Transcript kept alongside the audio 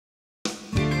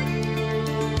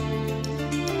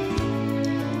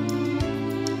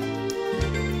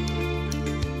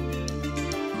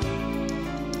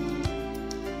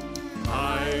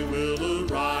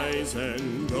rise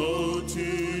and go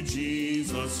to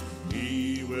Jesus.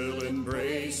 He will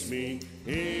embrace me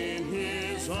in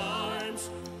His arms,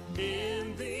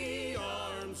 in the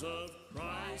arms of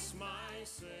Christ my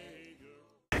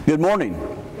Savior. Good morning.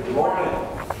 Good morning.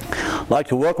 I'd like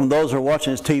to welcome those who are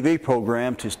watching this TV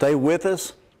program to stay with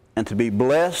us and to be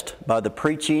blessed by the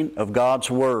preaching of God's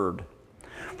Word.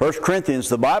 1 Corinthians,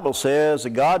 the Bible says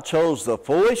that God chose the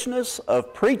foolishness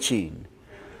of preaching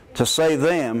to save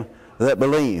them that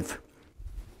believe.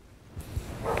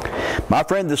 My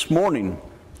friend, this morning,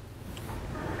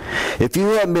 if you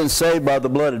haven't been saved by the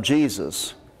blood of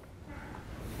Jesus,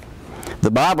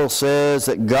 the Bible says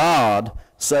that God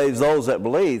saves those that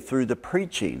believe through the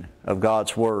preaching of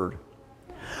God's Word.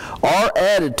 Our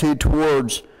attitude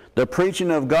towards the preaching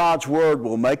of God's Word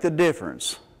will make the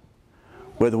difference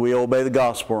whether we obey the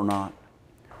gospel or not,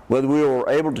 whether we are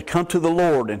able to come to the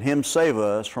Lord and Him save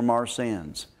us from our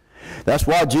sins. That's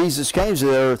why Jesus came to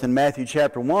the earth in Matthew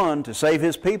chapter 1 to save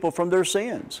His people from their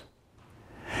sins.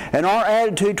 And our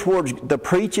attitude towards the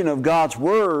preaching of God's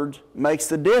Word makes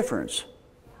the difference,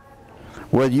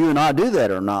 whether you and I do that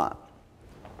or not.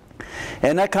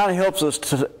 And that kind of helps us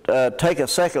to take a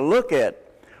second look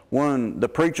at when the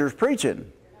preacher's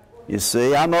preaching. You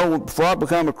see, I know before I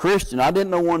became a Christian, I didn't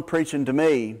know one preaching to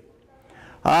me.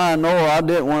 I know I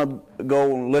didn't want to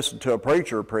go and listen to a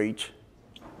preacher preach.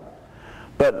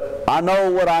 But I know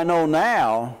what I know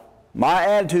now. My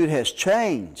attitude has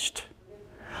changed.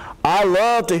 I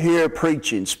love to hear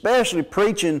preaching, especially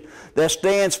preaching that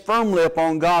stands firmly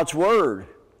upon God's Word.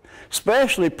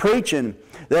 Especially preaching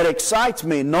that excites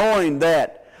me, knowing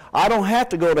that I don't have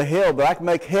to go to hell, but I can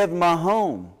make heaven my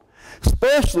home.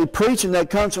 Especially preaching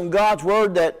that comes from God's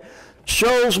Word that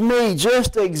shows me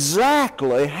just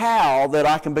exactly how that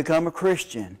I can become a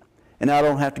Christian. And I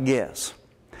don't have to guess.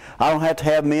 I don't have to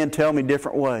have men tell me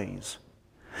different ways.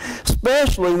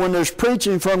 Especially when there's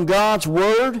preaching from God's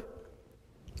Word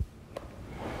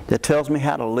that tells me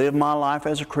how to live my life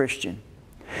as a Christian.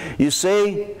 You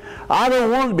see, I don't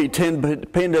want to be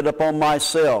dependent upon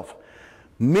myself,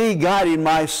 me guiding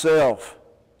myself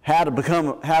how to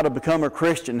become a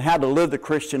Christian, how to live the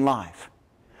Christian life.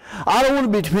 I don't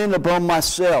want to be dependent upon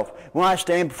myself when I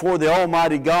stand before the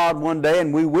Almighty God one day,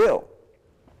 and we will.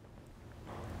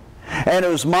 And it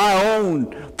was my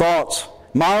own thoughts,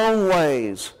 my own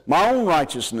ways, my own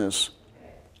righteousness.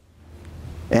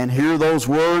 And hear those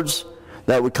words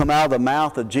that would come out of the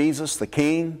mouth of Jesus, the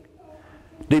King,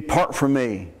 "Depart from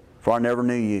me, for I never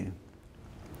knew you."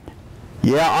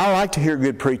 Yeah, I like to hear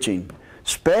good preaching,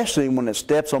 especially when it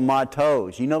steps on my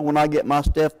toes. You know, when I get my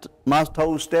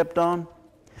toes stepped on,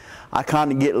 I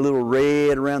kind of get a little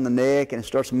red around the neck and it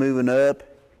starts moving up.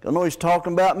 I know He's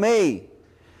talking about me.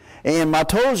 And my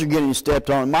toes are getting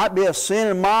stepped on. It might be a sin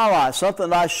in my life,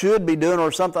 something that I should be doing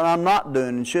or something I'm not doing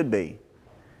and should be.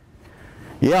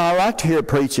 Yeah, I like to hear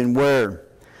preaching where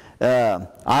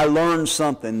I learn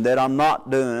something that I'm not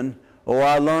doing, or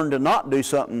I learn to not do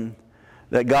something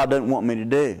that God doesn't want me to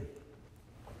do.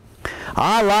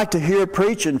 I like to hear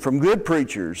preaching from good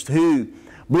preachers who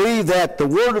believe that the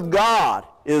Word of God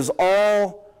is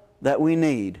all that we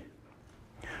need.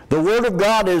 The Word of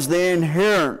God is the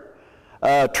inherent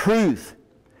truth,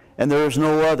 and there is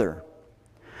no other.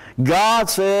 God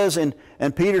says, and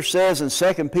Peter says in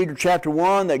 2 Peter chapter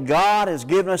 1, that God has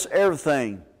given us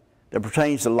everything that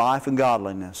pertains to life and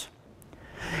godliness.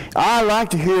 I like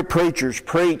to hear preachers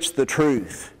preach the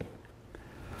truth,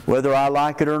 whether I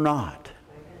like it or not.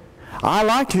 I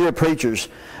like to hear preachers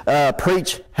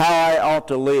preach how I ought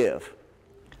to live.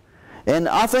 And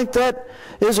I think that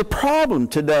is a problem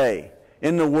today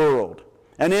in the world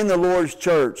and in the Lord's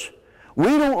church.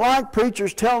 We don't like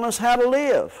preachers telling us how to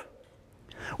live.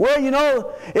 Well, you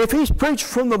know, if he's preaching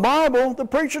from the Bible, the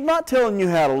preacher's not telling you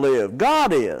how to live.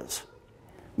 God is.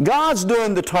 God's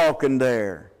doing the talking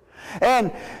there.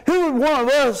 And who one of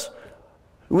us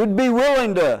would be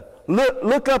willing to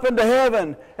look up into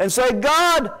heaven and say,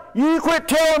 "God, you quit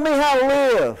telling me how to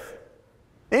live"?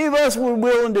 Any of us were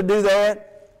willing to do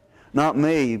that? Not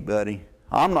me, buddy.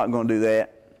 I'm not going to do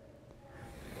that.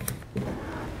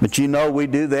 But you know, we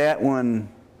do that when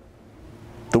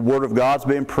the Word of God's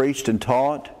being preached and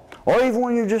taught, or even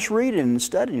when you're just reading and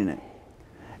studying it.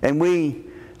 And we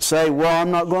say, "Well, I'm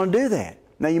not going to do that."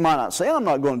 Now, you might not say, "I'm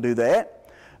not going to do that,"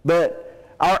 but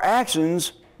our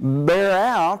actions bear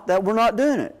out that we're not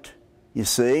doing it, you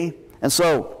see. And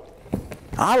so,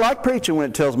 I like preaching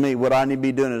when it tells me what I need to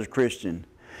be doing as a Christian.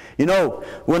 You know,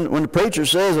 when the preacher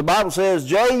says, the Bible says,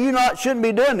 "Jay, you shouldn't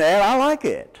be doing that," I like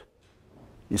it.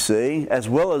 You see, as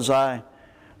well as I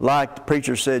like the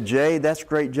preacher said, "Jay, that's a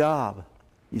great job."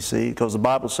 You see, because the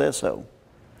Bible says so.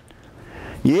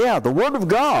 Yeah, the Word of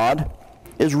God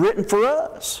is written for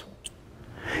us.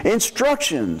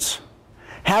 Instructions,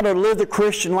 how to live the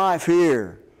Christian life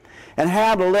here, and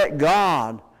how to let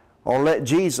God or let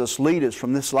Jesus lead us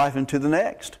from this life into the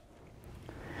next.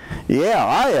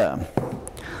 Yeah,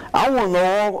 I want to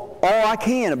know all I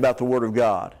can about the Word of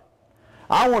God.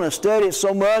 I want to study it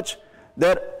so much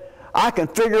that I can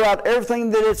figure out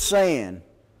everything that it's saying.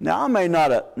 Now, I may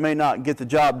not get the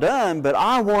job done, but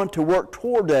I want to work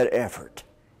toward that effort,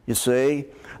 you see,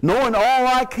 knowing all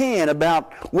I can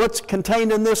about what's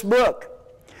contained in this book.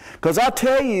 Because I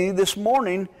tell you this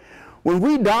morning, when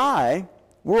we die,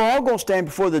 we're all going to stand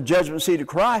before the judgment seat of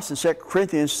Christ, and 2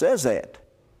 Corinthians says that.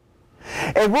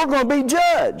 And we're going to be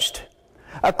judged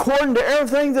according to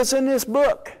everything that's in this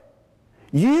book.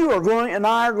 You are going, and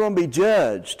I are going to be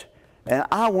judged. And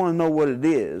I want to know what it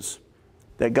is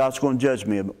that God's going to judge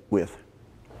me with.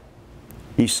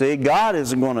 You see, God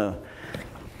isn't going to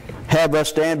have us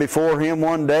stand before Him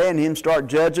one day and Him start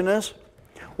judging us.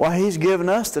 Well, He's given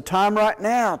us the time right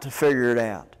now to figure it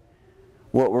out,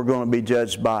 what we're going to be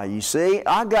judged by. You see,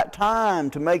 I've got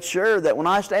time to make sure that when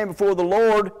I stand before the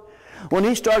Lord, when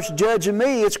He starts judging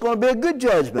me, it's going to be a good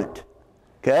judgment.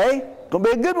 Okay? It's going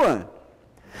to be a good one.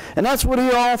 And that's what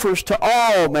He offers to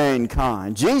all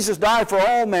mankind. Jesus died for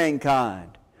all mankind.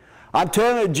 I'm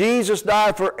telling you, Jesus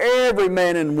died for every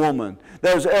man and woman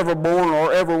that was ever born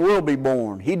or ever will be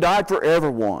born. He died for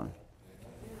everyone.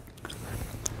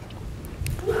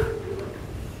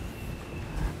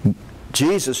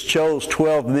 Jesus chose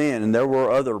 12 men, and there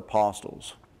were other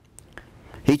apostles.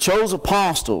 He chose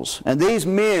apostles, and these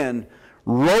men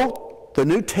wrote the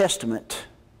New Testament.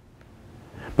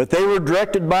 But they were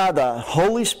directed by the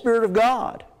Holy Spirit of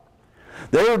God.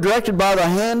 They were directed by the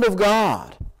hand of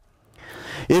God.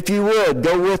 If you would,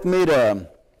 go with me to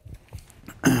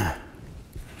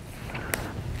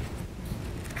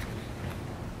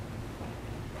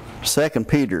 2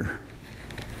 Peter.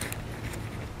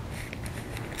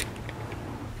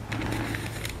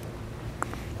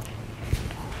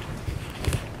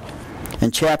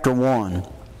 In chapter 1.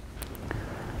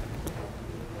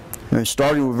 And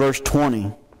starting with verse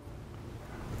 20.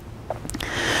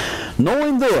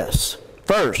 Knowing this,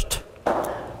 first,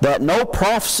 that no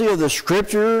prophecy of the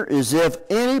Scripture is of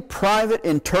any private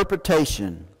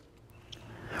interpretation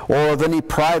or of any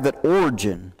private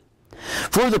origin.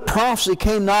 For the prophecy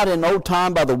came not in old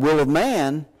time by the will of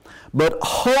man, but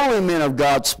holy men of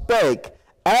God spake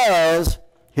as,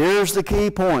 here's the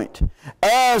key point,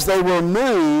 as they were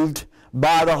moved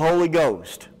by the Holy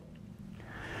Ghost.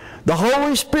 The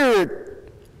Holy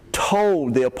Spirit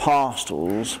told the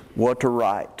apostles what to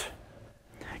write.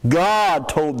 God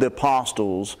told the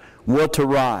apostles what to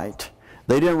write.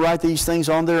 They didn't write these things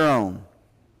on their own.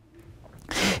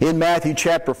 In Matthew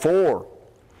chapter 4,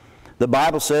 the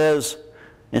Bible says,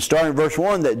 and starting in verse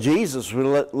 1, that Jesus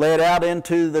was led out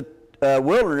into the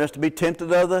wilderness to be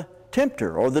tempted of the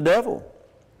tempter, or the devil.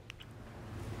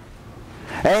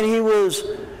 And He was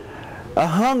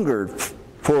hungered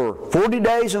for 40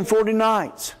 days and 40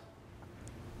 nights.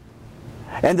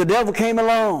 And the devil came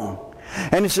along,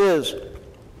 and he says,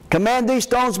 command these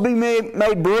stones to be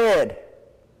made bread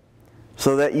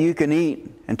so that you can eat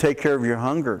and take care of your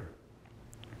hunger.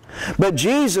 But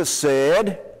Jesus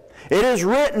said, it is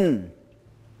written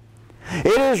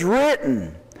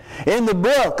in the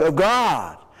book of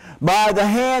God by the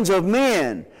hands of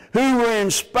men who were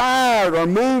inspired or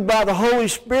moved by the Holy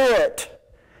Spirit.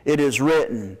 It is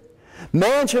written,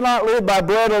 man shall not live by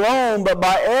bread alone, but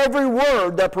by every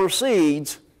word that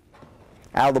proceeds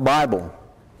out of the Bible.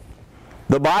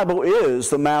 The Bible is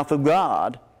the mouth of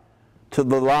God to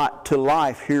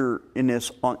life here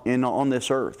on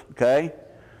this earth. Okay?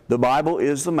 The Bible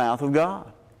is the mouth of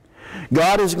God.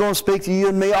 God is going to speak to you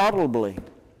and me audibly.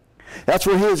 That's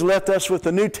where He has left us with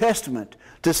the New Testament,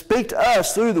 to speak to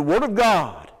us through the Word of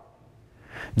God.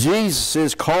 Jesus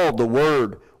is called the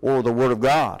Word, or the Word of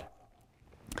God.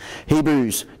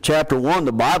 Hebrews chapter 1,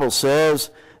 the Bible says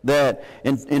that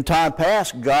in time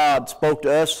past, God spoke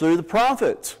to us through the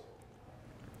prophets.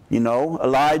 You know,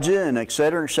 Elijah and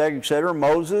etc.,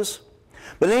 Moses.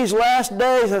 But in these last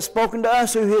days has spoken to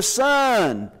us through His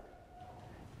Son,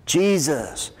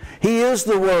 Jesus. He is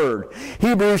the Word.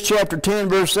 Hebrews chapter 10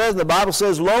 verse 7, the Bible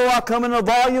says, lo, I come in the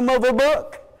volume of a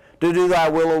book to do thy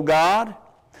will, O God.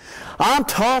 I'm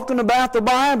talking about the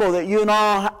Bible that you and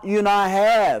I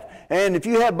have. And if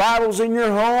you have Bibles in your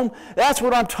home, that's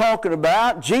what I'm talking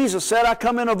about. Jesus said, I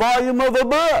come in a volume of a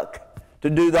book to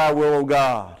do thy will, O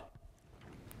God.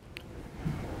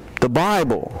 The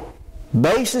Bible,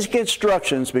 basic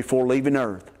instructions before leaving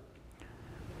earth.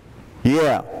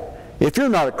 Yeah, if you're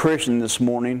not a Christian this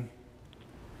morning,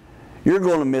 you're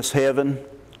going to miss heaven.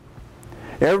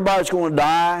 Everybody's going to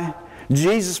die.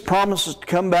 Jesus promises to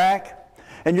come back,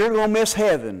 and you're going to miss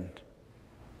heaven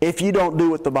if you don't do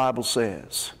what the Bible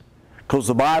says. Because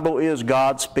the Bible is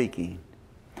God speaking.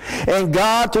 And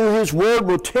God, through His Word,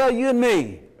 will tell you and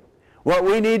me what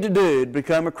we need to do to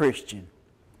become a Christian.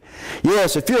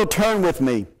 Yes, if you'll turn with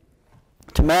me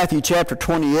to Matthew chapter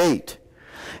 28,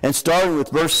 and starting with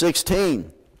verse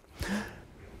 16.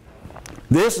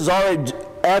 This is already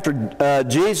after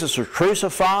Jesus was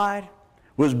crucified,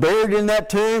 was buried in that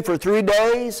tomb for 3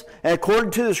 days, and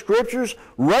according to the Scriptures,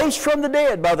 raised from the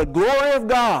dead by the glory of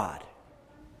God,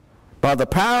 by the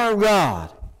power of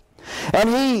God. And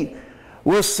He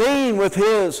was seen with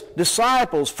His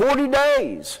disciples 40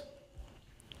 days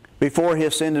before He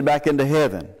ascended back into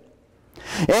heaven.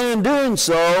 And in doing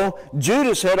so,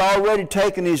 Judas had already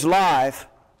taken his life,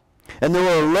 and there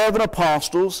were 11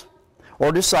 apostles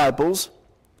or disciples.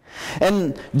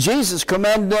 And Jesus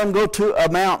commanded them to go to a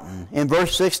mountain. In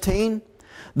verse 16,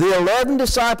 the 11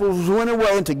 disciples went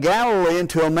away into Galilee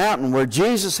into a mountain where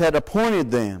Jesus had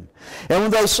appointed them. And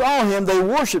when they saw Him, they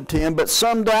worshipped Him, but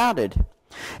some doubted.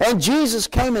 And Jesus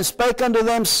came and spake unto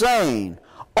them, saying,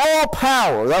 all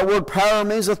power, that word power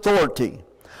means authority,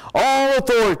 all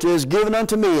authority is given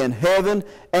unto me in heaven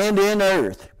and in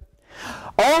earth.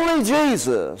 Only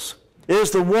Jesus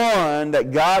is the one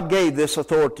that God gave this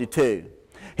authority to.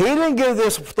 He didn't give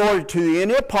this authority to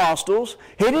any apostles.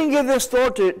 He didn't give this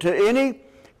authority to any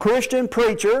Christian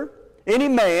preacher, any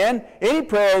man, any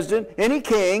president, any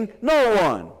king, no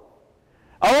one.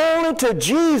 Only to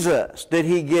Jesus did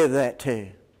He give that to.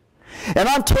 And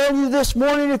I'm telling you this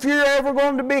morning, if you're ever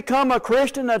going to become a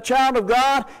Christian, a child of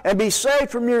God, and be saved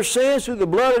from your sins through the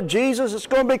blood of Jesus, it's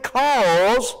going to be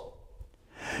because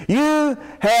you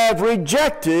have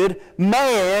rejected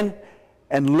man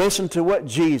and listened to what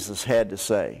Jesus had to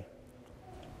say.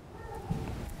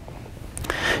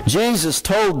 Jesus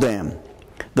told them,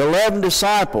 the 11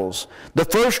 disciples, the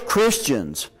first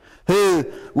Christians who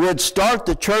would start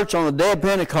the church on the day of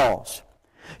Pentecost,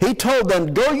 He told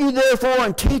them, go you therefore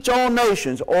and teach all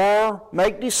nations, or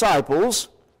make disciples,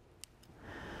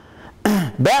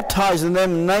 baptizing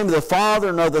them in the name of the Father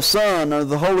and of the Son and of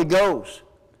the Holy Ghost.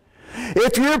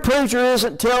 If your preacher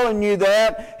isn't telling you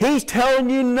that, he's telling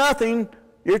you nothing.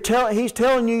 He's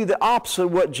telling you the opposite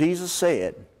of what Jesus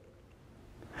said.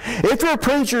 If your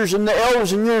preachers and the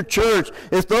elders in your church,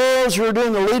 if those who are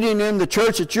doing the leading in the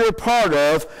church that you're a part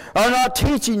of are not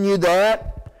teaching you that,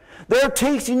 they're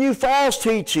teaching you false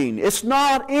teaching. It's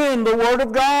not in the Word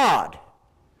of God.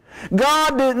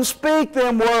 God didn't speak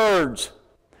them words,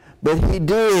 but He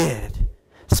did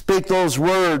speak those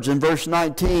words in verse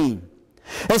 19.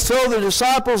 And so the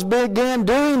disciples began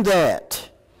doing that.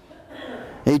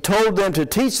 He told them to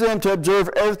teach them to observe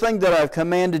everything that I've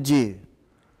commanded you.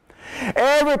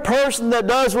 Every person that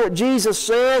does what Jesus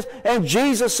says, and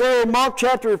Jesus said in Mark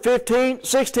chapter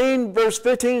 16, verse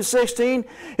 15 and 16,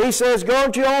 He says, go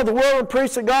into all the world and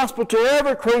preach the gospel to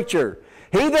every creature.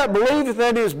 He that believeth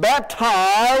and is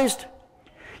baptized.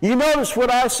 You notice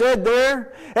what I said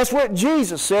there? That's what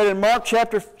Jesus said in Mark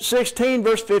chapter 16,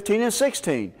 verse 15 and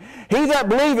 16. He that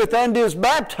believeth and is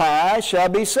baptized shall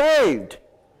be saved,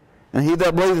 and he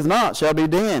that believeth not shall be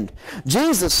damned.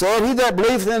 Jesus said, he that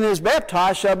believeth and is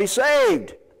baptized shall be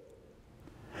saved.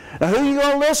 Now who are you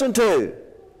going to listen to?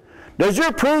 Does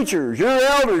your preachers, your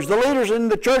elders, the leaders in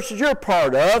the church that you're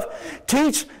part of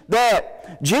teach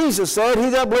that Jesus said, he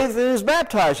that believeth and is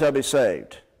baptized shall be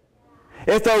saved?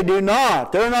 If they do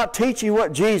not, they're not teaching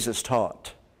what Jesus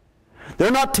taught.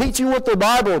 They're not teaching what the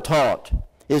Bible taught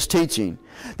is teaching.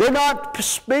 They're not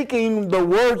speaking the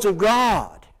words of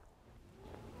God.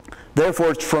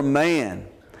 Therefore, it's from man.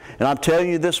 And I'm telling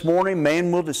you this morning,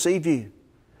 man will deceive you.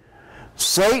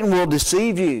 Satan will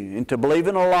deceive you into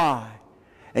believing a lie,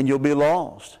 and you'll be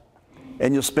lost.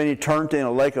 And you'll spend eternity in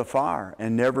a lake of fire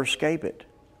and never escape it.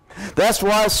 That's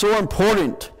why it's so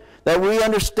important that we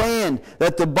understand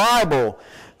that the Bible,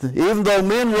 even though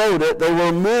men wrote it, they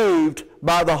were moved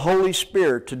by the Holy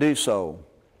Spirit to do so.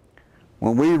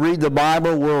 When we read the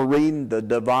Bible, we're reading the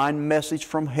divine message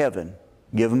from heaven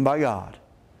given by God.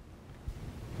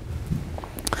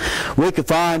 We could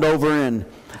find over in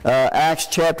Acts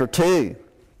chapter 2,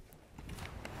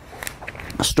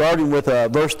 starting with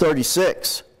verse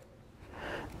 36.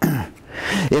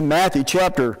 In Matthew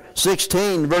chapter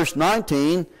 16, verse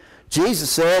 19,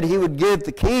 Jesus said He would give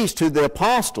the keys to the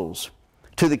apostles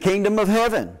to the kingdom of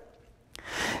heaven.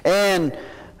 And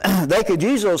they could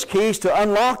use those keys to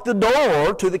unlock the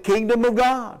door to the kingdom of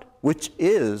God, which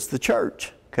is the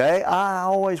church. Okay? I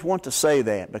always want to say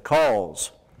that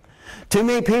because too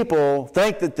many people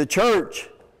think that the church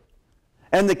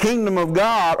and the kingdom of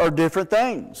God are different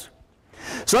things.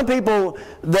 Some people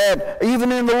that,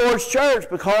 even in the Lord's church,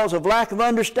 because of lack of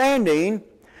understanding,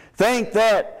 think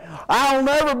that I'll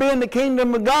never be in the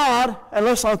kingdom of God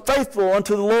unless I'm faithful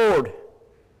unto the Lord.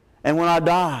 And when I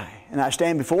die and I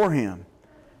stand before Him,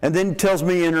 and then He tells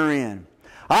me enter in.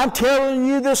 I'm telling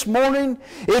you this morning,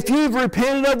 if you've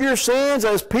repented of your sins,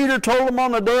 as Peter told them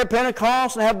on the day of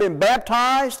Pentecost, and have been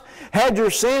baptized, had your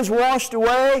sins washed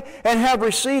away, and have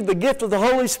received the gift of the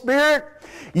Holy Spirit,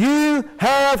 you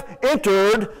have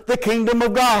entered the kingdom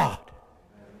of God,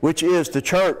 which is the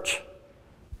church.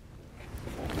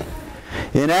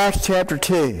 In Acts chapter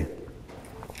 2,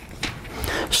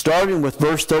 starting with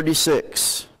verse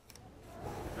 36,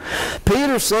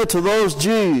 Peter said to those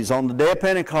Jews on the day of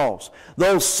Pentecost,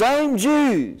 those same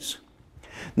Jews.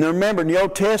 Now remember, in the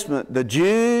Old Testament, the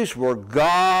Jews were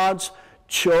God's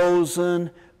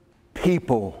chosen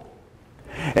people.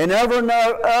 And every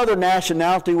other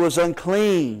nationality was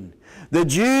unclean. The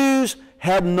Jews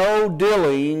had no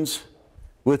dealings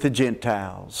with the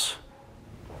Gentiles.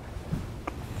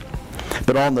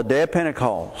 But on the day of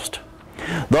Pentecost,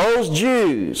 those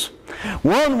Jews,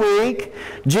 one week,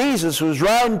 Jesus was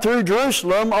riding through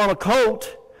Jerusalem on a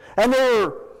colt, and they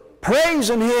were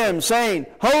praising Him, saying,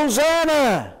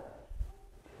 Hosanna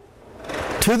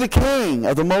to the King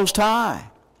of the Most High.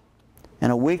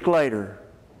 And a week later,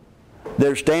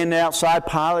 they're standing outside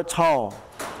Pilate's hall.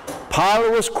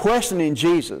 Pilate was questioning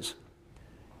Jesus.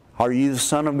 Are you the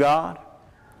Son of God?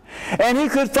 And he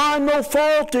could find no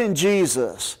fault in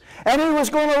Jesus. And he was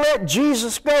going to let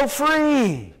Jesus go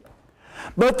free.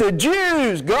 But the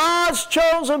Jews, God's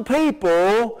chosen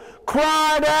people,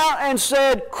 cried out and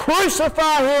said,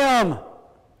 crucify Him.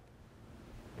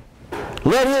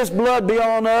 Let His blood be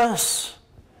on us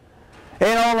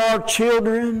and on our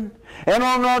children and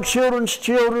on our children's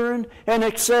children, and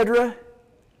etc.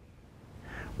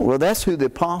 Well, that's who the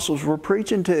apostles were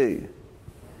preaching to.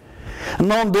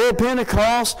 And on the day of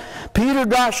Pentecost, Peter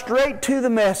got straight to the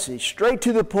message, straight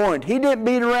to the point. He didn't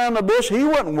beat around the bush. He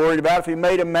wasn't worried about if he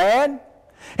made them mad.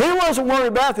 He wasn't worried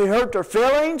about if he hurt their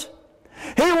feelings.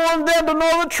 He wanted them to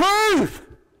know the truth.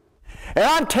 And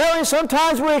I'm telling you,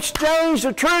 sometimes we exchange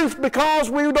the truth because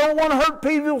we don't want to hurt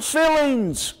people's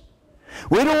feelings.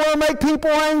 We don't want to make people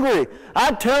angry.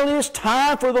 I'm telling you, it's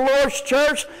time for the Lord's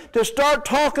church to start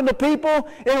talking to people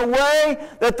in a way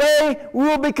that they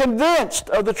will be convinced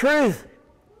of the truth.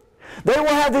 They will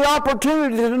have the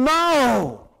opportunity to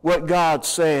know what God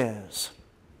says.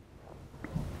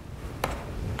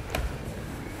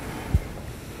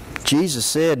 Jesus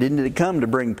said, didn't He come to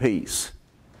bring peace,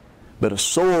 but a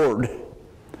sword?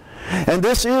 And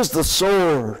this is the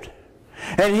sword.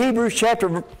 And in Hebrews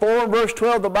chapter 4, verse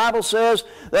 12, the Bible says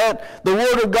that the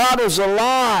Word of God is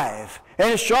alive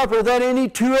and is sharper than any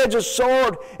two-edged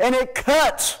sword, and it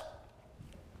cuts.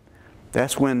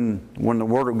 That's when the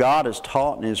Word of God is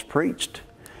taught and is preached,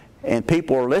 and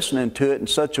people are listening to it in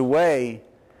such a way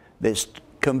that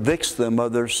convicts them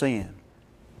of their sin.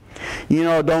 You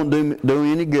know, it don't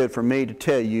do any good for me to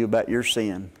tell you about your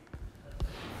sin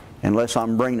unless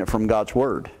I'm bringing it from God's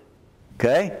Word.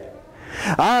 Okay?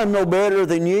 I am no better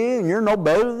than you, and you're no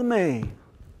better than me.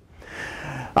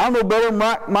 I'm no better than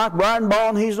Mike Bridenbaugh,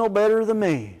 and he's no better than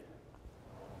me.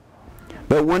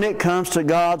 But when it comes to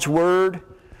God's Word,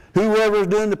 whoever's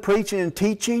doing the preaching and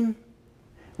teaching,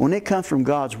 when it comes from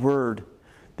God's Word,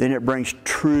 then it brings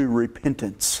true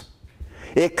repentance.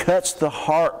 It cuts the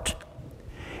heart.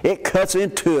 It cuts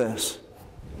into us.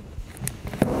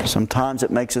 Sometimes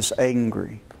it makes us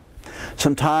angry.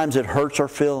 Sometimes it hurts our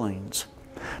feelings.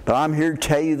 But I'm here to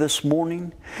tell you this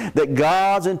morning that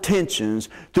God's intentions,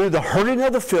 through the hurting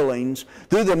of the feelings,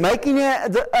 through the making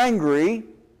the angry,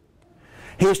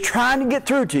 He's trying to get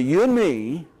through to you and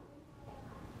me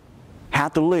how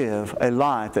to live a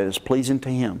life that is pleasing to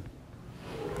Him.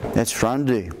 That's what I'm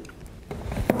trying to do.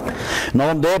 And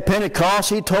on the day of Pentecost,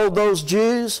 He told those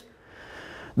Jews,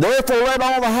 therefore let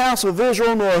all the house of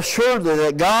Israel know assuredly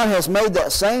that God has made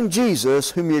that same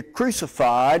Jesus whom you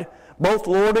crucified, both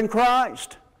Lord and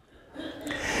Christ.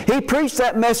 He preached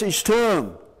that message to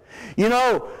them. You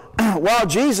know, while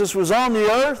Jesus was on the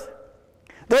earth,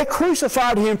 they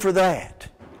crucified Him for that.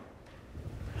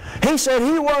 He said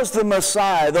He was the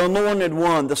Messiah, the anointed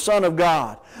one, the Son of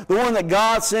God, the one that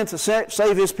God sent to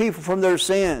save His people from their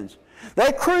sins.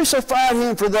 They crucified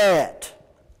Him for that.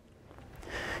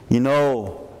 You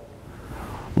know,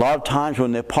 a lot of times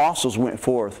when the apostles went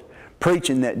forth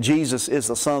preaching that Jesus is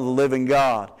the Son of the living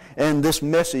God, and this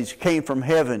message came from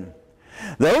heaven,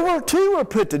 they were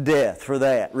put to death for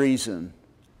that reason.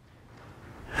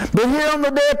 But here on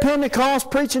the day of Pentecost,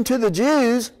 preaching to the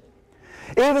Jews,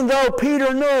 Even though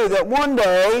Peter knew that one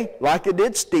day, like it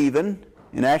did Stephen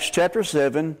in Acts chapter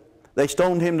 7, they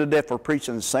stoned him to death for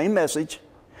preaching the same message.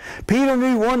 Peter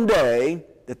knew one day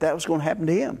that that was going to happen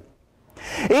to him.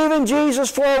 Even Jesus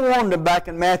forewarned them back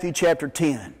in Matthew chapter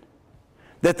 10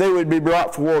 that they would be brought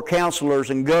before counselors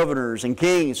and governors and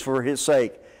kings for His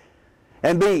sake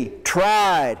and be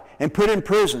tried and put in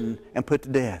prison and put to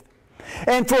death.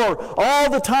 And for all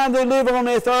the time they lived on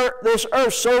this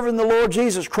earth serving the Lord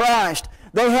Jesus Christ,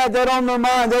 they had that on their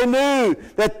mind. They knew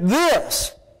that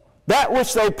that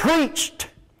which they preached,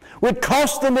 would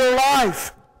cost them their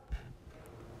life.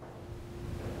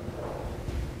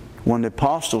 When the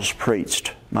apostles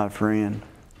preached, my friend,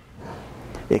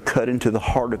 it cut into the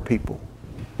heart of people.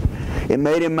 It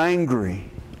made them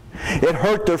angry. It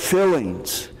hurt their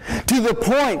feelings to the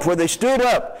point where they stood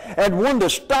up and wanted to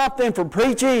stop them from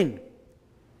preaching.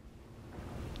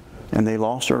 And they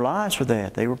lost their lives for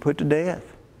that. They were put to death.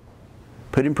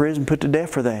 Put in prison, put to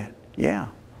death for that. Yeah.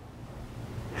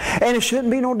 And it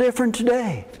shouldn't be no different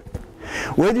today.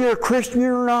 Whether you're a Christian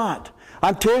or not,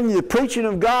 I'm telling you, the preaching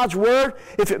of God's Word,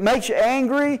 if it makes you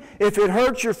angry, if it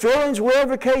hurts your feelings,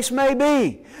 whatever the case may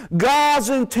be, God's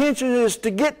intention is to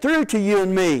get through to you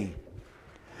and me.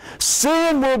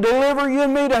 Sin will deliver you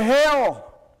and me to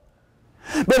hell.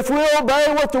 But if we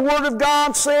obey what the Word of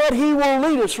God said, He will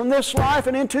lead us from this life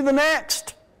and into the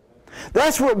next.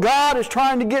 That's what God is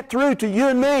trying to get through to you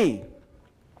and me.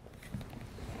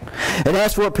 And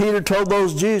that's what Peter told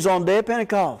those Jews on the day of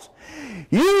Pentecost.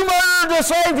 You murdered the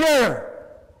Savior.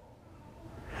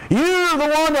 You're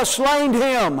the one that slain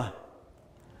Him.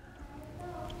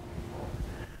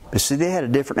 But see, they had a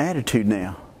different attitude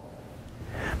now.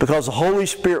 Because the Holy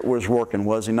Spirit was working,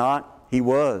 was He not? He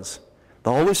was.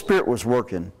 The Holy Spirit was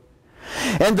working.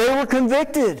 And they were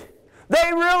convicted.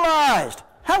 They realized.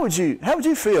 How would you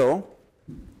feel?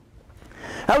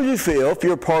 How would you feel if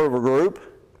you're part of a group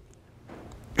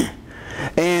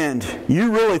and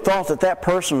you really thought that that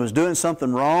person was doing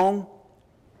something wrong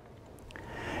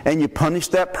and you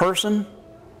punished that person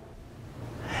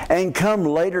and come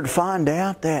later to find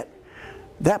out that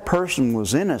that person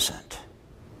was innocent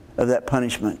of that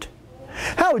punishment?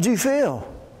 How would you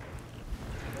feel?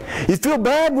 You'd feel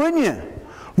bad, wouldn't you?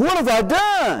 What have I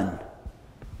done?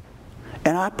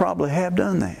 And I probably have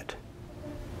done that.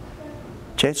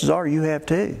 Chances are you have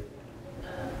too.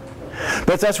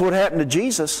 But that's what happened to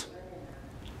Jesus.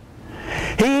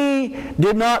 He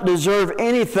did not deserve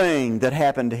anything that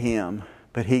happened to Him,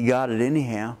 but He got it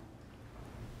anyhow.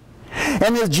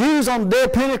 And the Jews on the day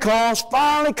of Pentecost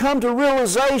finally come to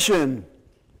realization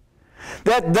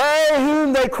that they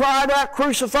whom they cried out,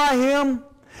 crucify Him,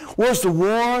 was the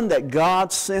one that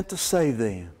God sent to save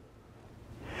them.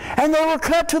 And they were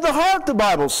cut to the heart, the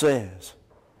Bible says.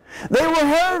 They were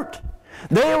hurt.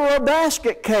 They were a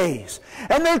basket case.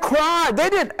 And they cried. They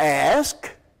didn't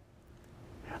ask.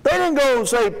 They didn't go and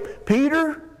say,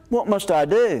 Peter, what must I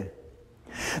do?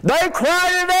 They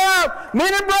cried it out.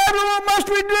 Men and brethren, what must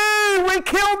we do? We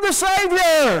killed the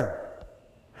Savior.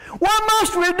 What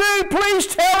must we do? Please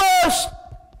tell us.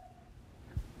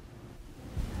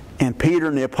 And Peter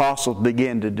and the apostles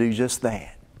began to do just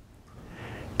that.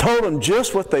 Told them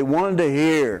just what they wanted to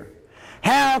hear.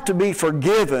 How to be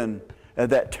forgiven of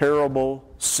that terrible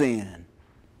sin.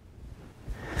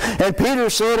 And Peter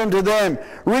said unto them,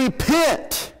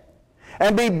 repent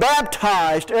and be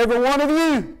baptized, every one of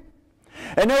you.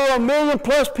 And there were 1 million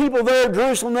plus people there at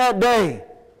Jerusalem that day.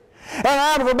 And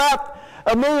out of about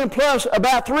 1 million plus,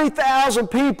 about 3,000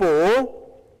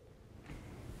 people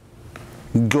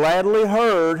gladly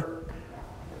heard.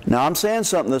 Now I'm saying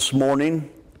something this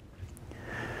morning.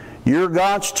 You're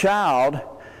God's child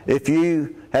if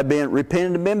you have been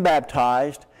repented and been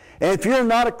baptized. And if you're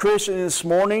not a Christian this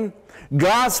morning,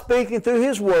 God's speaking through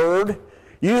His Word.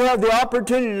 You have the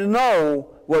opportunity to know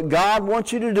what God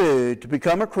wants you to do to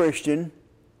become a Christian.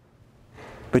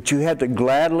 But you have to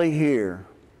gladly hear.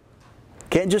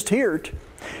 Can't just hear it.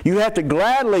 You have to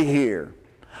gladly hear.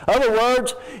 In other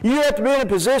words, you have to be in a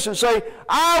position to say,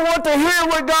 I want to hear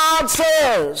what God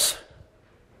says.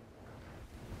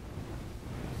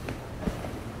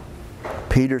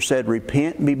 Peter said,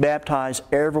 repent and be baptized,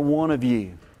 every one of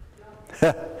you.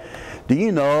 Do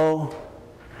you know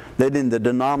that in the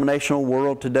denominational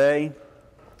world today,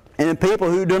 and in people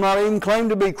who do not even claim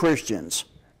to be Christians,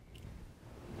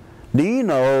 do you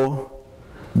know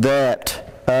that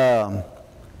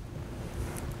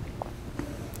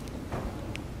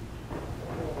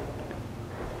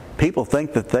people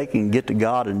think that they can get to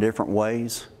God in different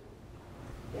ways?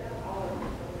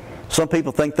 Some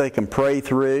people think they can pray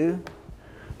through.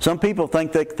 Some people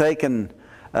think that they can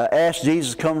ask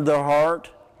Jesus to come to their heart.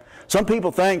 Some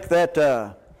people think that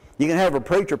you can have a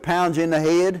preacher pound you in the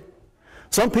head.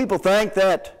 Some people think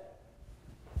that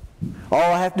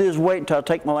all I have to do is wait until I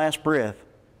take my last breath.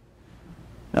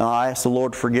 Now, I ask the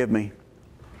Lord to forgive me.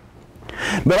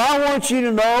 But I want you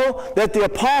to know that the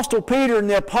Apostle Peter and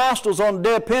the apostles on the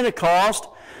day of Pentecost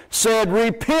said,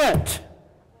 repent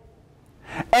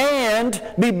and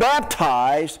be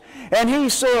baptized. And he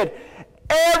said,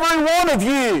 every one of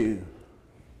you.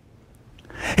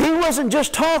 He wasn't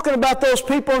just talking about those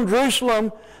people in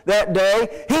Jerusalem that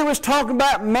day. He was talking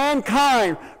about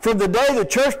mankind from the day the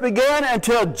church began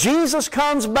until Jesus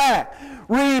comes back.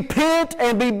 Repent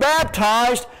and be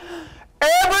baptized,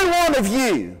 every one of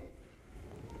you.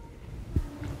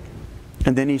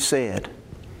 And then he said,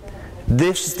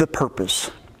 this is the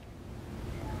purpose.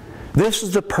 This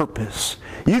is the purpose.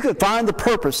 You can find the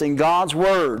purpose in God's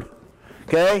Word.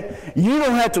 Okay? You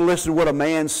don't have to listen to what a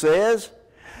man says.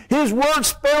 His Word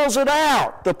spells it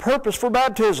out, the purpose for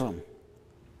baptism.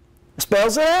 It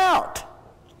spells it out.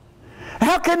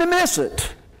 How can you miss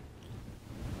it?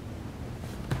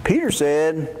 Peter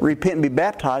said, repent and be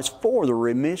baptized for the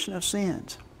remission of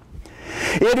sins.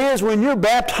 It is when you're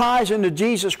baptized into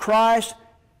Jesus Christ,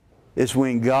 it's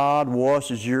when God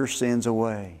washes your sins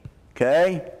away.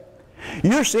 Okay?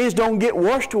 Your sins don't get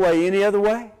washed away any other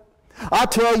way. I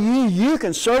tell you, you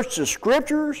can search the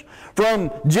Scriptures from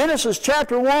Genesis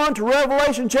chapter 1 to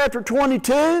Revelation chapter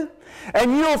 22,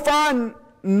 and you'll find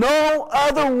no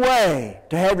other way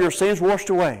to have your sins washed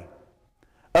away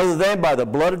other than by the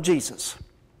blood of Jesus.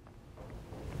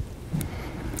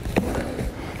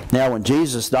 Now, when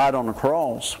Jesus died on the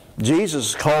cross, Jesus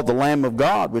is called the Lamb of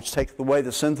God, which taketh away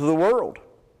the sins of the world.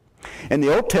 In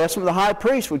the Old Testament, the high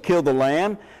priest would kill the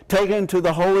lamb, take it into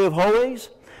the Holy of Holies,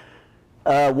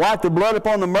 wipe the blood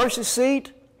upon the mercy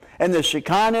seat, and the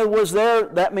Shekinah was there.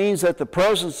 That means that the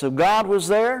presence of God was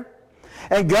there.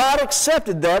 And God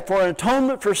accepted that for an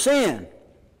atonement for sin.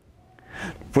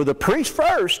 For the priest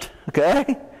first,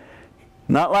 okay?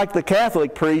 Not like the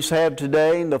Catholic priests have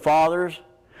today, and the fathers,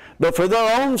 but for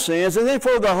their own sins, and then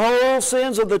for the whole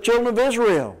sins of the children of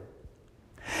Israel.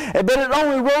 But it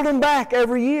only rolled them back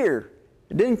every year.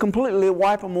 It didn't completely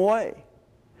wipe them away.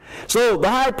 So the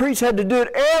high priest had to do it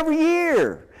every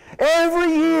year, over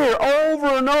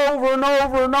and over and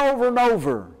over and over and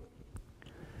over.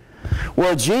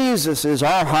 Well, Jesus is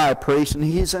our high priest, and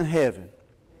He's in heaven,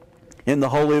 in the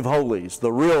Holy of Holies,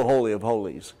 the real Holy of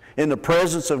Holies, in the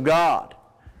presence of God,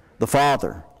 the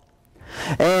Father.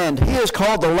 And He is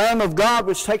called the Lamb of God,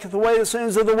 which taketh away the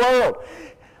sins of the world.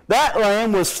 That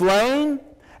Lamb was slain,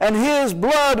 and His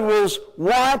blood was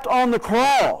wiped on the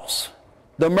cross,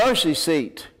 the mercy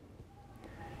seat.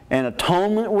 And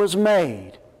atonement was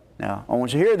made. Now, I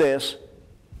want you to hear this.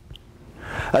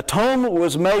 Atonement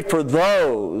was made for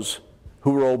those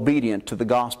who were obedient to the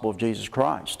gospel of Jesus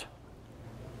Christ.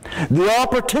 The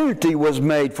opportunity was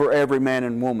made for every man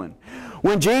and woman.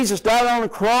 When Jesus died on the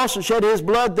cross and shed His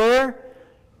blood there,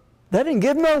 that didn't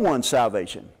give no one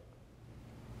salvation.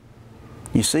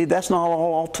 You see, that's not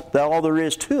all there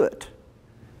is to it.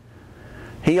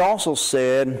 He also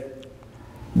said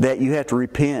that you have to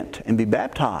repent and be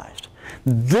baptized.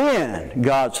 Then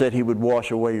God said He would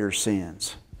wash away your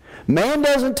sins. Man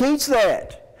doesn't teach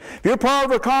that. If you're part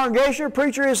of a congregation, a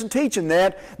preacher isn't teaching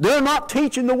that, they're not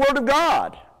teaching the Word of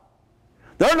God.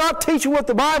 They're not teaching what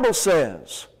the Bible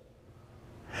says.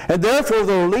 And therefore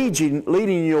they're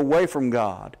leading you away from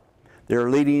God. They're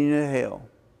leading you to hell.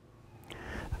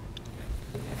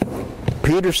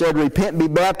 Peter said, repent and be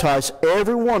baptized,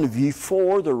 every one of you,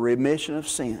 for the remission of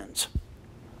sins.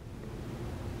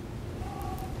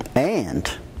 And,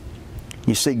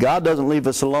 you see, God doesn't leave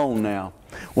us alone now.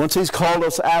 Once He's called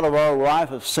us out of our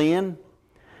life of sin,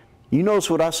 you notice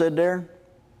what I said there?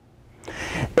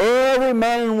 Every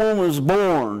man and woman is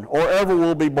born, or ever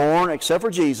will be born, except for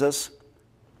Jesus,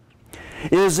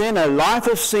 is in a life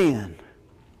of sin.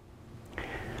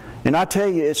 And I tell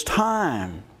you, it's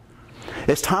time.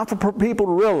 It's time for people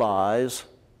to realize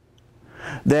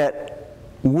that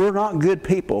we're not good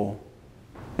people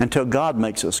until God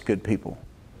makes us good people.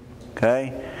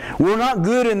 Okay? We're not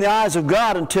good in the eyes of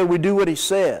God until we do what He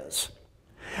says.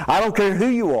 I don't care who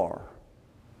you are.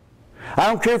 I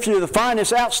don't care if you're the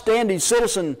finest, outstanding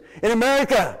citizen in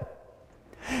America.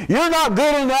 You're not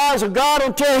good in the eyes of God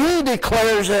until He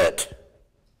declares it.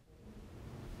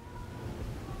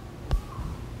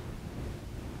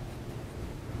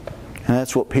 And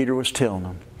that's what Peter was telling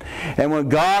them. And when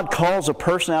God calls a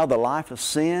person out of the life of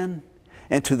sin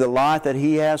into the life that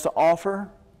He has to offer,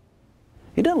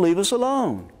 He doesn't leave us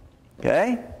alone.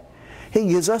 Okay? He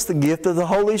gives us the gift of the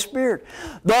Holy Spirit.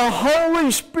 The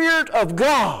Holy Spirit of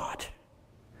God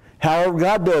however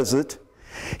God does it,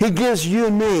 He gives you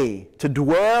and me to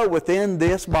dwell within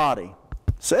this body.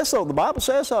 It says so. The Bible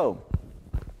says so.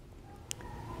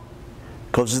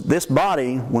 Because this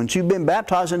body, once you've been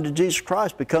baptized into Jesus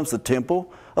Christ, becomes the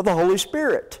temple of the Holy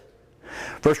Spirit.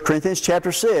 1 Corinthians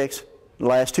chapter 6, the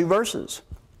last two verses,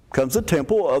 becomes the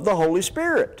temple of the Holy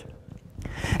Spirit.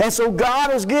 And so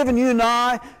God has given you and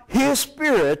I His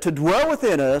Spirit to dwell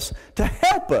within us, to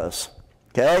help us.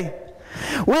 Okay?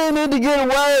 We need to get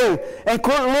away and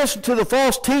quit listening to the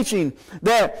false teaching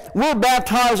that we're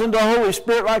baptized into the Holy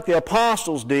Spirit like the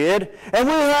apostles did, and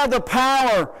we have the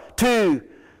power to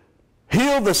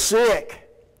heal the sick,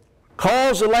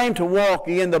 cause the lame to walk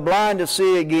again, the blind to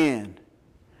see again.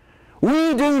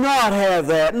 We do not have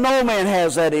that. No man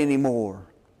has that anymore.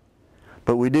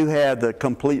 But we do have the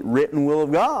complete written will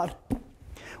of God.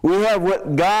 We have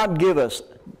what God give us,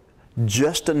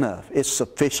 just enough. It's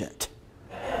sufficient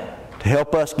to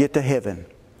help us get to heaven.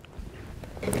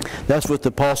 That's what the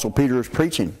Apostle Peter is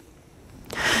preaching.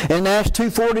 In Acts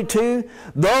 2:42,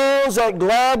 those that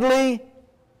gladly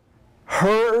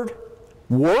heard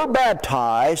were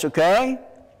baptized, okay?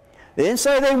 It didn't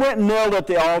say they went and knelt at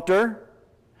the altar.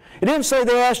 It didn't say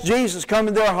they asked Jesus to come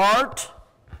in their heart.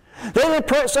 They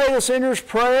didn't say the sinner's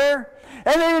prayer.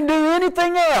 And they didn't do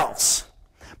anything else.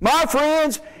 My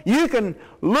friends, you can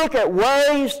look at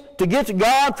ways to get to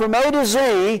God from A to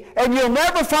Z, and you'll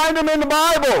never find them in the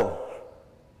Bible.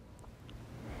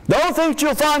 The only thing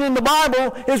you'll find in the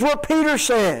Bible is what Peter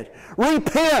said.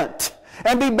 Repent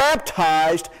and be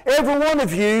baptized, every one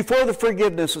of you, for the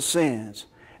forgiveness of sins,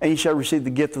 and you shall receive the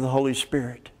gift of the Holy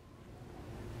Spirit.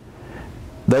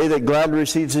 They that gladly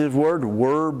received His word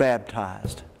were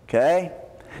baptized. Okay?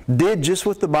 Did just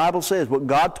what the Bible says, what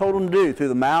God told them to do through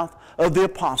the mouth of the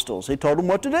apostles. He told them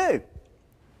what to do.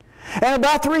 And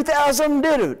about 3,000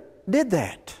 of them did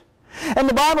that. And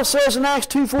the Bible says in Acts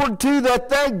 2:42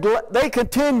 that they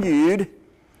continued.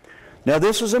 Now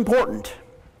this is important.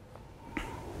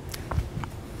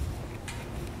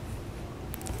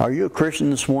 Are you a Christian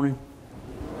this morning?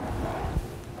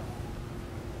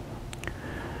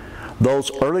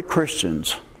 Those early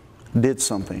Christians did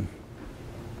something.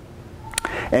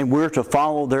 And we're to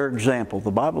follow their example.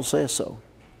 The Bible says so.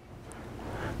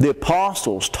 The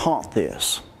apostles taught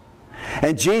this.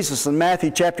 And Jesus in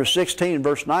Matthew chapter 16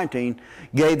 verse 19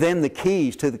 gave them the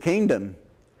keys to the kingdom.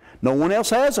 No one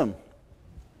else has them.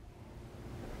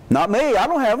 Not me. I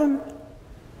don't have them.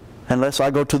 Unless I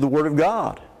go to the Word of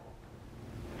God.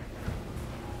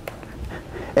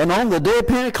 And on the day of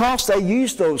Pentecost, they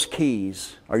used those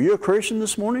keys. Are you a Christian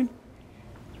this morning?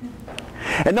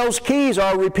 And those keys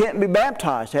are repent and be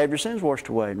baptized, to have your sins washed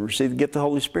away, and receive the gift of the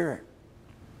Holy Spirit.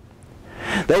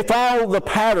 They followed the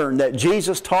pattern that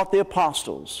Jesus taught the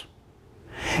apostles.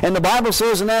 And the Bible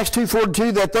says in Acts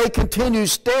 2:42 that they continued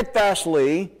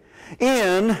steadfastly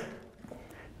in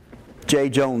J.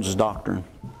 Jones' doctrine.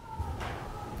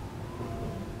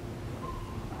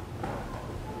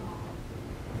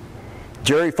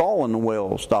 Jerry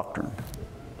Falwell's doctrine.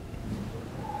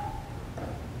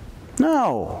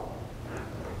 No.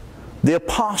 The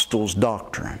apostles'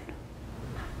 doctrine.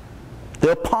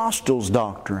 The apostles'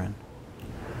 doctrine.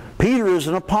 Peter is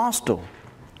an apostle.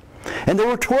 And there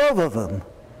were 12 of them.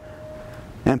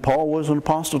 And Paul was an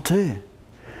apostle too.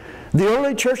 The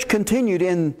early church continued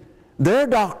in their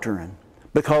doctrine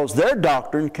because their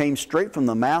doctrine came straight from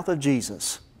the mouth of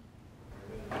Jesus.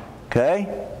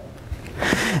 Okay?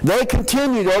 They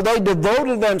continued, or they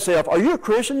devoted themselves. Are you a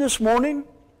Christian this morning?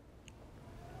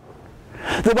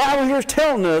 The Bible here is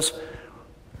telling us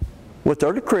what the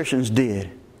early Christians did.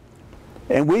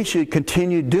 And we should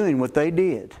continue doing what they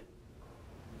did.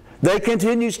 They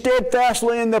continued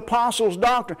steadfastly in the apostles'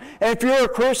 doctrine. And if you're a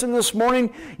Christian this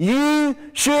morning, you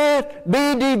should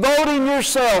be devoting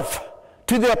yourself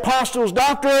to the apostles'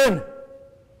 doctrine.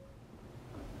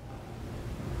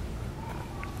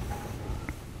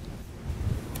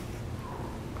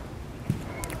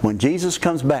 When Jesus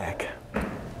comes back,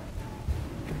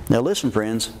 now listen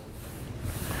friends,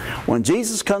 when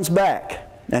Jesus comes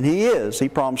back, and He is, He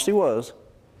promised He was,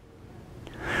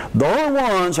 the only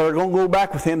ones that are going to go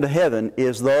back with Him to heaven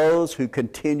is those who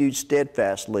continued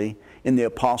steadfastly in the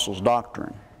apostles'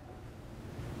 doctrine.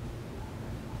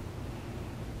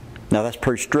 Now that's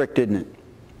pretty strict, isn't it?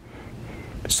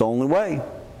 It's the only way.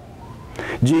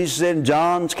 Jesus said in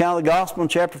John's account of the Gospel in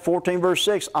chapter 14 verse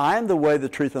 6, I am the way, the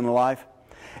truth, and the life,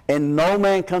 and no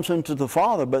man comes unto the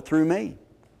Father but through me.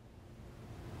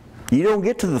 You don't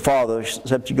get to the Father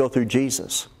except you go through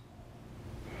Jesus.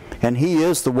 And He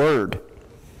is the Word.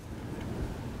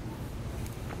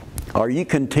 Are you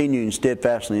continuing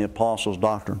steadfastly in the apostles'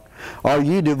 doctrine? Are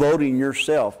you devoting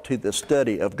yourself to the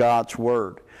study of God's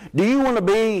Word? Do you want to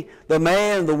be the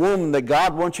man, the woman that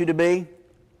God wants you to be?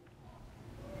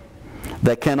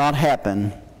 That cannot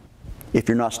happen if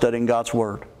you're not studying God's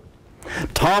Word.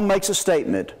 Tom makes a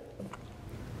statement.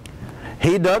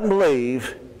 He doesn't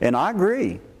believe, and I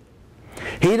agree,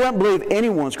 he doesn't believe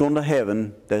anyone's going to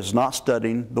heaven that is not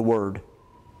studying the Word.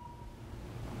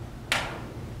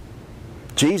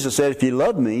 Jesus said, if you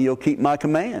love me, you'll keep my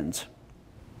commands.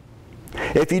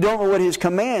 If you don't know what His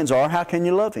commands are, how can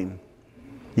you love Him?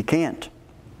 You can't.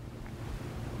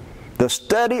 The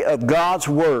study of God's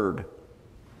Word.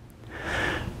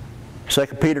 2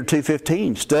 Peter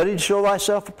 2:15, study to show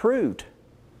thyself approved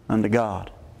unto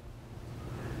God.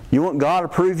 You want God to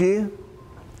approve you?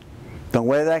 The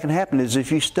only way that can happen is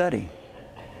if you study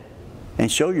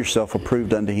and show yourself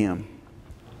approved unto Him.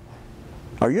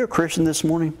 Are you a Christian this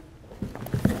morning?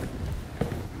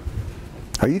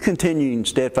 Are you continuing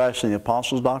steadfastly in the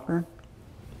apostles' doctrine?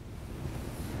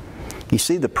 You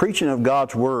see, the preaching of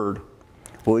God's Word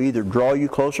will either draw you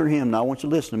closer to Him. Now I want you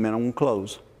to listen a minute. I'm going to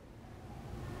close.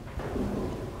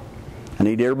 I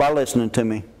need everybody listening to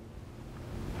me.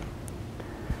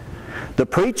 The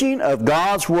preaching of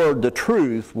God's Word, the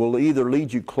truth, will either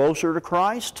lead you closer to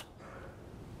Christ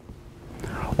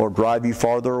or drive you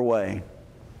farther away.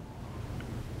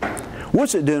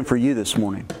 What's it doing for you this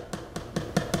morning?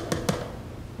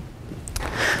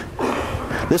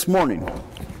 This morning,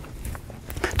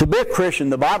 to be a Christian,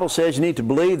 the Bible says you need to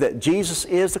believe that Jesus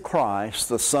is the Christ,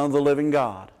 the Son of the living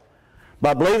God.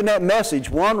 By believing that message,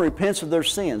 one repents of their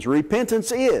sins.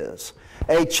 Repentance is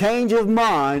a change of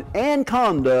mind and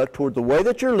conduct toward the way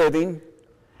that you're living,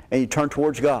 and you turn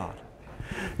towards God.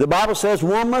 The Bible says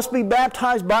one must be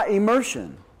baptized by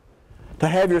immersion to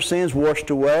have your sins washed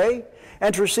away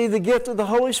and to receive the gift of the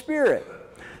Holy Spirit.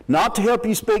 Not to help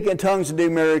you speak in tongues and do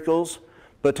miracles,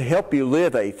 but to help you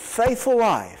live a faithful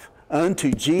life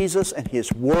unto Jesus and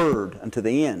His Word unto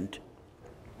the end.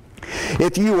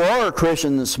 If you are a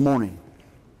Christian this morning,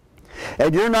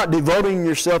 and you're not devoting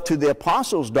yourself to the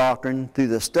apostles' doctrine through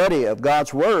the study of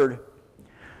God's Word,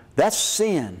 that's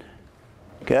sin.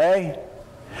 Okay?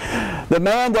 The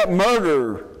man that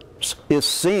murders is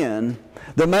sin.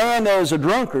 The man that is a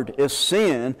drunkard is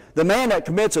sin. The man that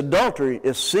commits adultery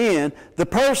is sin. The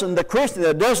person, the Christian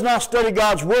that does not study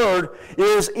God's Word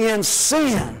is in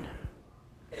sin.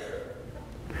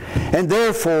 And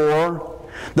therefore,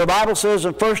 the Bible says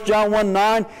in 1 John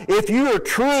 1:9, if you are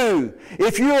true,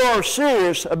 if you are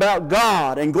serious about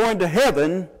God and going to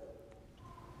heaven,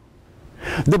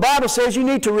 the Bible says you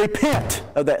need to repent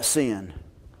of that sin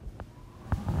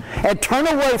and turn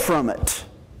away from it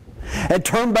and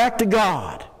turn back to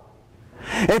God.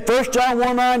 In 1 John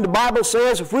 1:9, the Bible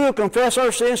says if we will confess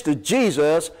our sins to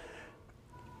Jesus,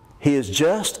 He is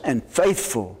just and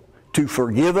faithful to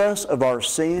forgive us of our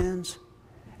sins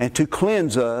and to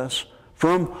cleanse us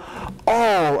from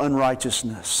all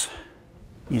unrighteousness.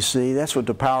 You see, that's what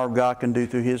the power of God can do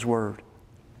through His Word.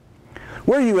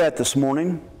 Where are you at this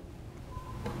morning?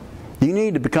 Do you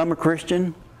need to become a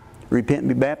Christian? Repent and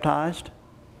be baptized?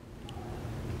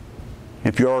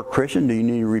 If you are a Christian, do you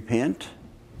need to repent?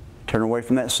 Turn away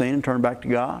from that sin and turn back to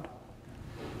God?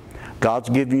 God's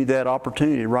giving you that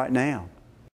opportunity right now.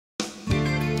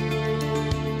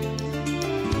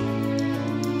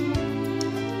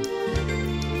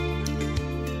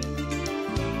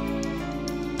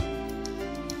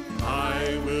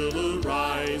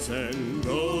 And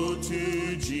go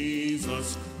to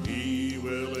Jesus, He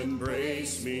will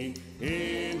embrace me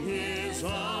in